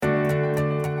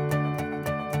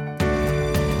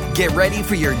Get ready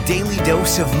for your daily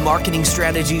dose of marketing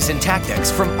strategies and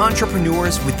tactics from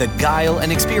entrepreneurs with the guile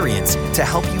and experience to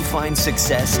help you find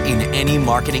success in any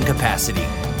marketing capacity.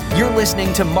 You're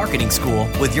listening to Marketing School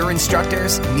with your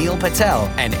instructors, Neil Patel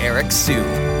and Eric Siu.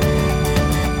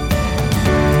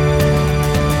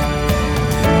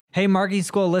 Hey, Marketing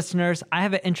School listeners, I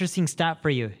have an interesting stat for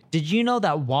you. Did you know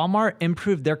that Walmart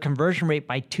improved their conversion rate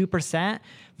by 2%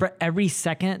 for every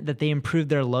second that they improved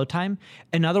their load time?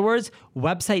 In other words,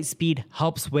 website speed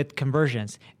helps with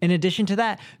conversions. In addition to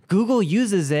that, Google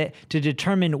uses it to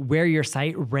determine where your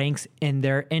site ranks in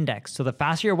their index. So the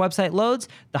faster your website loads,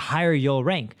 the higher you'll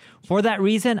rank. For that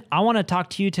reason, I want to talk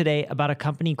to you today about a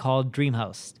company called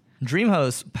DreamHost.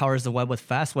 DreamHost powers the web with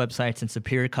fast websites and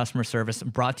superior customer service,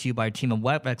 brought to you by a team of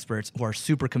web experts who are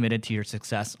super committed to your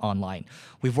success online.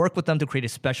 We've worked with them to create a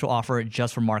special offer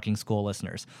just for Marketing School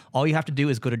listeners. All you have to do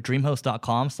is go to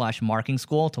dreamhost.com/marketing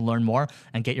school to learn more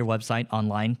and get your website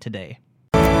online today.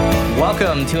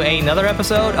 Welcome to another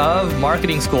episode of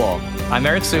Marketing School. I'm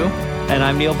Eric Siu. And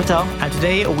I'm Neil Patel. And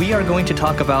today we are going to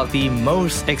talk about the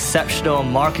most exceptional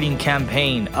marketing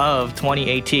campaign of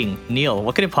 2018. Neil,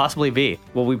 what could it possibly be?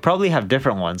 Well, we probably have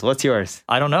different ones. What's yours?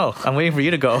 I don't know. I'm waiting for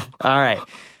you to go. All right.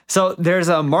 So there's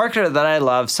a marketer that I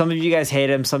love. Some of you guys hate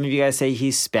him. Some of you guys say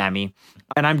he's spammy.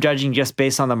 And I'm judging just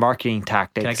based on the marketing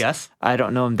tactics. Can I guess? I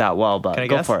don't know him that well, but Can I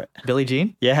go guess? for it. Billie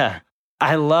Jean? Yeah.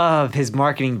 I love his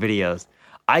marketing videos.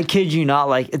 I kid you not,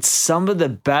 it's some of the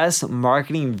best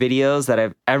marketing videos that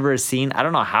I've ever seen. I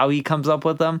don't know how he comes up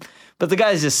with them, but the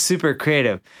guy's just super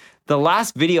creative. The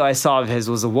last video I saw of his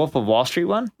was the Wolf of Wall Street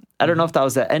one. I don't know if that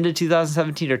was the end of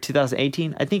 2017 or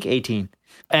 2018. I think 18.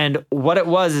 And what it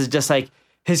was is just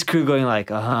his crew going and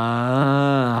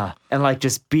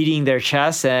just beating their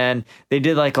chests. And they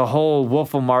did a whole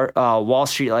Wolf of Wall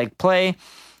Street play.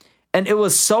 And it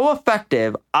was so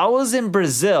effective. I was in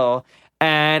Brazil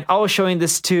and I was showing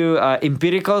this to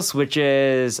Empíricos, which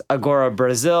is Agora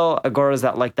Brazil. Agora is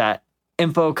that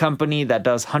info company that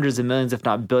does hundreds of millions, if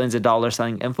not billions of dollars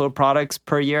selling info products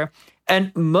per year.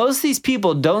 And most of these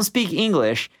people don't speak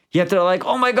English, yet they're like,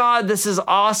 oh my God, this is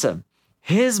awesome.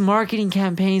 His marketing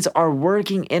campaigns are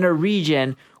working in a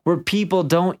region where people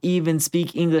don't even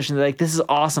speak English. And they're like, this is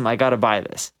awesome. I got to buy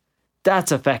this.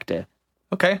 That's effective.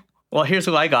 Okay. Well, here's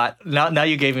who I got. Now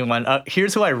you gave me one.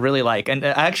 Here's who I really like. And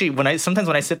actually, sometimes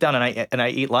when I sit down and I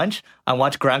eat lunch, I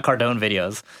watch Grant Cardone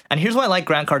videos. And here's why I like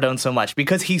Grant Cardone so much,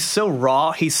 because he's so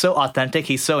raw, he's so authentic,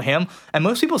 he's so him. And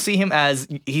most people see him as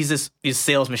he's this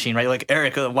sales machine, right? Like,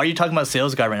 Eric, why are you talking about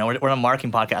sales guy right now? We're on a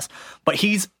marketing podcast.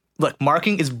 But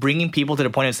marketing is bringing people to the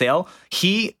point of sale.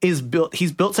 He's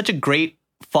built such a great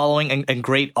following and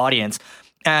great audience.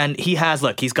 And he's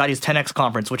got his 10X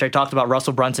conference, which I talked about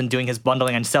Russell Brunson doing his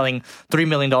bundling and selling $3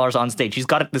 million on stage. He's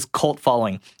got this cult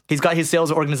following. He's got his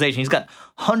sales organization. He's got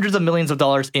hundreds of millions of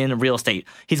dollars in real estate.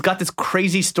 He's got this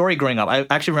crazy story growing up. I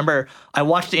actually remember I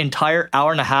watched the entire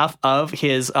hour and a half of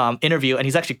his interview, and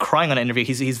he's actually crying on an interview.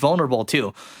 He's vulnerable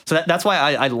too. So that's why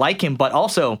I like him. But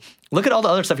also, look at all the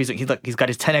other stuff he's doing. He's got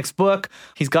his 10X book.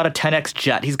 He's got a 10X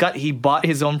jet. He bought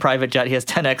his own private jet. He has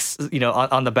 10X,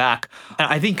 on the back.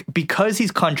 And I think because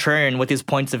he's contrarian with his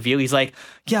points of view, he's like,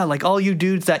 yeah, all you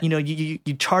dudes that, you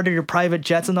charter your private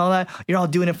jets and all that, you're all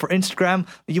doing it for Instagram.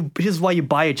 This is why you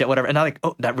buy a jet, whatever. And I'm like,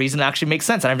 oh, that reason actually makes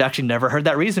sense. And I've actually never heard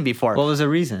that reason before. What was the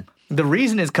reason? The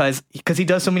reason is because he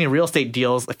does so many real estate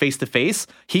deals face to face.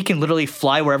 He can literally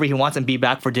fly wherever he wants and be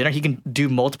back for dinner. He can do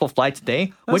multiple flights a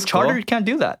day. With charter, you can't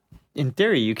do that. In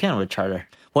theory, you can with charter.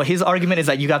 Well, his argument is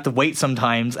that you got to wait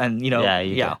sometimes, and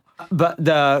Yeah. But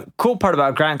the cool part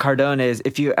about Grant Cardone is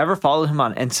if you ever follow him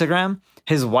on Instagram,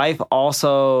 his wife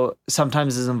also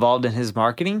sometimes is involved in his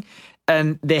marketing.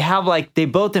 And they have they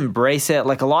both embrace it.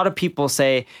 A lot of people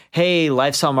say, hey,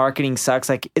 lifestyle marketing sucks.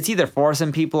 It's either for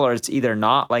some people or it's either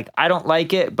not. I don't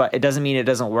like it, but it doesn't mean it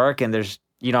doesn't work. And there's,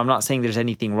 I'm not saying there's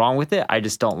anything wrong with it. I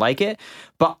just don't like it.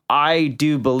 But I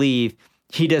do believe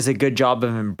he does a good job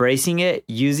of embracing it,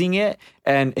 using it,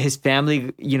 and his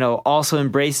family, also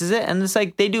embraces it. And it's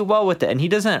they do well with it. And he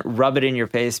doesn't rub it in your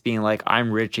face being like,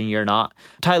 I'm rich and you're not.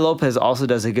 Tai Lopez also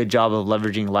does a good job of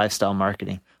leveraging lifestyle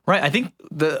marketing. Right. I think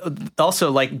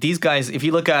these guys, if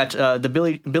you look at the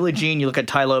Billie Jean, you look at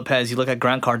Tai Lopez, you look at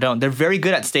Grant Cardone, they're very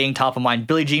good at staying top of mind.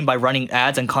 Billie Jean by running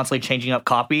ads and constantly changing up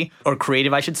copy, or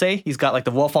creative, I should say. He's got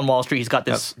the Wolf on Wall Street. He's got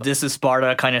this This is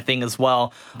Sparta kind of thing as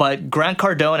well. But Grant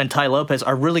Cardone and Tai Lopez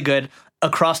are really good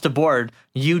across the board,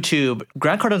 YouTube,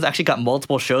 Grant Cardone's actually got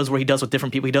multiple shows where he does with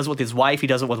different people. He does it with his wife. He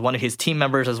does it with one of his team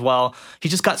members as well.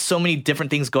 He's just got so many different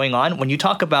things going on. When you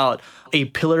talk about a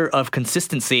pillar of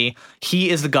consistency, he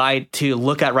is the guy to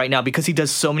look at right now because he does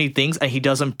so many things and he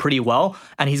does them pretty well.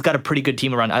 And he's got a pretty good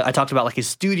team around. I talked about like his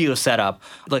studio setup.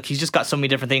 Like he's just got so many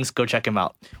different things. Go check him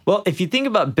out. Well, if you think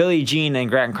about Billie Jean and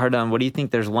Grant Cardone, what do you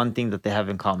think there's one thing that they have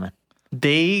in common?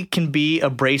 They can be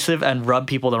abrasive and rub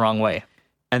people the wrong way.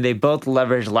 And they both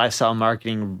leverage lifestyle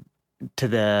marketing to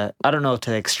the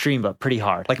extreme, but pretty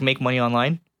hard. Like make money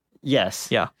online? Yes.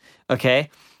 Yeah. Okay.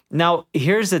 Now,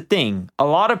 here's the thing. A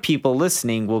lot of people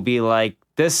listening will be like,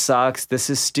 this sucks. This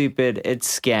is stupid.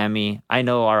 It's scammy. I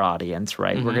know our audience,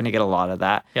 right? We're going to get a lot of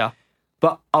that. Yeah.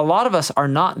 But a lot of us are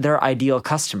not their ideal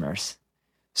customers.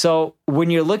 So when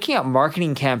you're looking at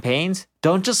marketing campaigns,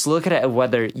 don't just look at it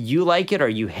whether you like it or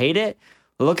you hate it.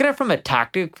 Look at it from a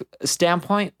tactic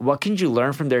standpoint. What can you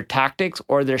learn from their tactics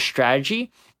or their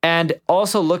strategy? And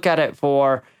also look at it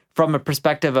from a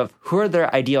perspective of who are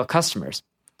their ideal customers.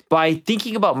 By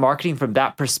thinking about marketing from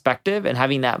that perspective and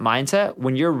having that mindset,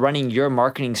 when you're running your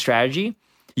marketing strategy,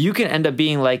 you can end up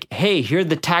being like, hey, here are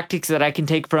the tactics that I can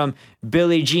take from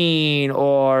Billie Jean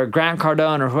or Grant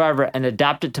Cardone or whoever and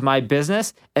adapt it to my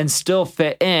business and still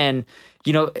fit in,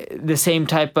 the same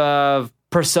type of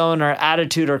persona or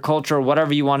attitude or culture or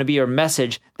whatever you want to be or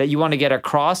message that you want to get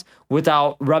across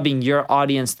without rubbing your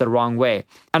audience the wrong way.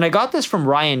 And I got this from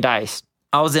Ryan Deiss.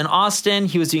 I was in Austin.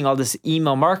 He was doing all this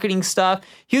email marketing stuff.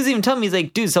 He was even telling me, he's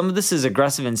like, dude, some of this is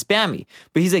aggressive and spammy.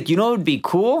 But he's like, what would be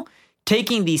cool?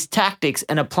 Taking these tactics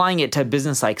and applying it to a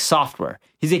business like software.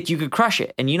 He's like, you could crush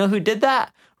it. And you know who did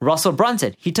that? Russell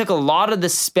Brunson. He took a lot of the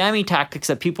spammy tactics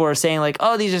that people were saying like,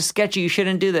 oh, these are sketchy, you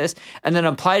shouldn't do this, and then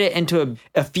applied it into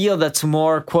a field that's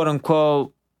more, quote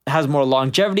unquote, has more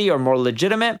longevity or more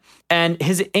legitimate. And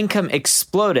his income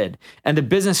exploded and the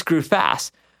business grew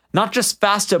fast. Not just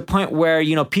fast to a point where,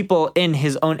 people in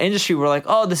his own industry were like,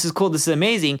 oh, this is cool, this is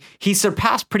amazing. He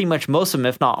surpassed pretty much most of them,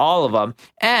 if not all of them.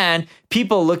 And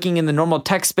people looking in the normal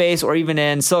tech space or even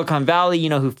in Silicon Valley,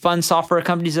 who fund software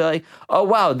companies are like, oh,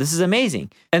 wow, this is amazing.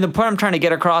 And the point I'm trying to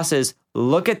get across is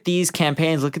look at these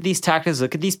campaigns, look at these tactics,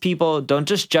 look at these people. Don't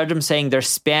just judge them saying they're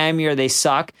spammy or they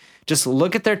suck. Just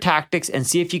look at their tactics and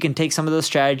see if you can take some of those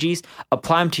strategies,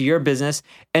 apply them to your business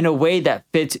in a way that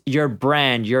fits your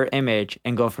brand, your image,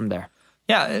 and go from there.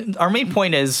 Yeah, our main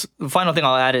point is, the final thing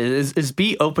I'll add is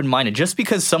be open-minded. Just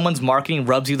because someone's marketing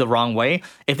rubs you the wrong way,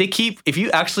 if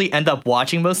you actually end up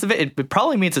watching most of it, it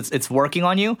probably means it's working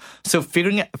on you. So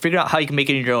figure out how you can make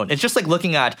it your own. It's just like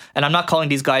looking at, and I'm not calling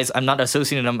these guys, I'm not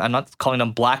associating them, I'm not calling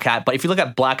them Black Hat, but if you look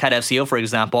at Black Hat SEO, for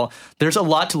example, there's a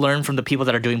lot to learn from the people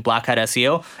that are doing Black Hat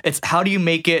SEO. It's how do you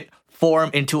make it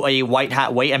form into a white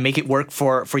hat way and make it work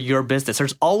for your business.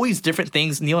 There's always different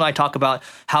things. Neil and I talk about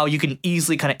how you can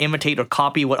easily kind of imitate or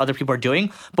copy what other people are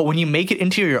doing, but when you make it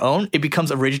into your own, it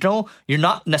becomes original. You're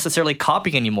not necessarily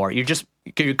copying anymore.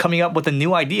 You're coming up with a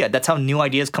new idea. That's how new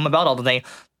ideas come about all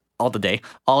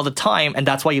the time. And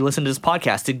that's why you listen to this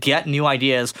podcast, to get new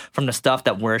ideas from the stuff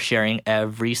that we're sharing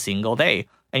every single day.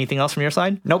 Anything else from your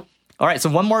side? Nope. All right, so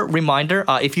one more reminder,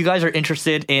 if you guys are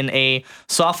interested in a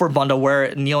software bundle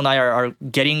where Neil and I are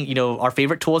getting, our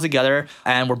favorite tools together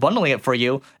and we're bundling it for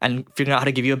you and figuring out how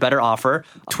to give you a better offer,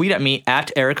 tweet at me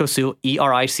at Ericosu,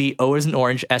 ERICO as in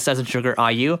orange, S as in sugar,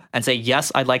 IU, and say,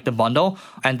 yes, I'd like the bundle.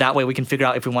 And that way we can figure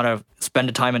out if we want to spend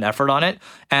the time and effort on it.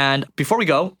 And before we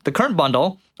go, the current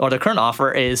bundle or the current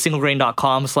offer is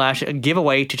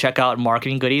singlegrain.com/giveaway to check out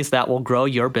marketing goodies that will grow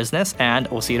your business. And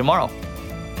we'll see you tomorrow.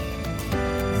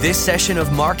 This session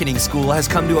of Marketing School has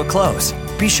come to a close.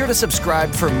 Be sure to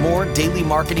subscribe for more daily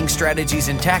marketing strategies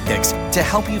and tactics to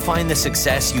help you find the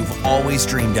success you've always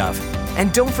dreamed of.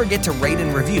 And don't forget to rate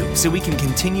and review so we can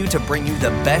continue to bring you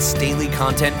the best daily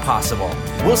content possible.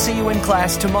 We'll see you in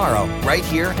class tomorrow, right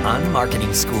here on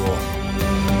Marketing School.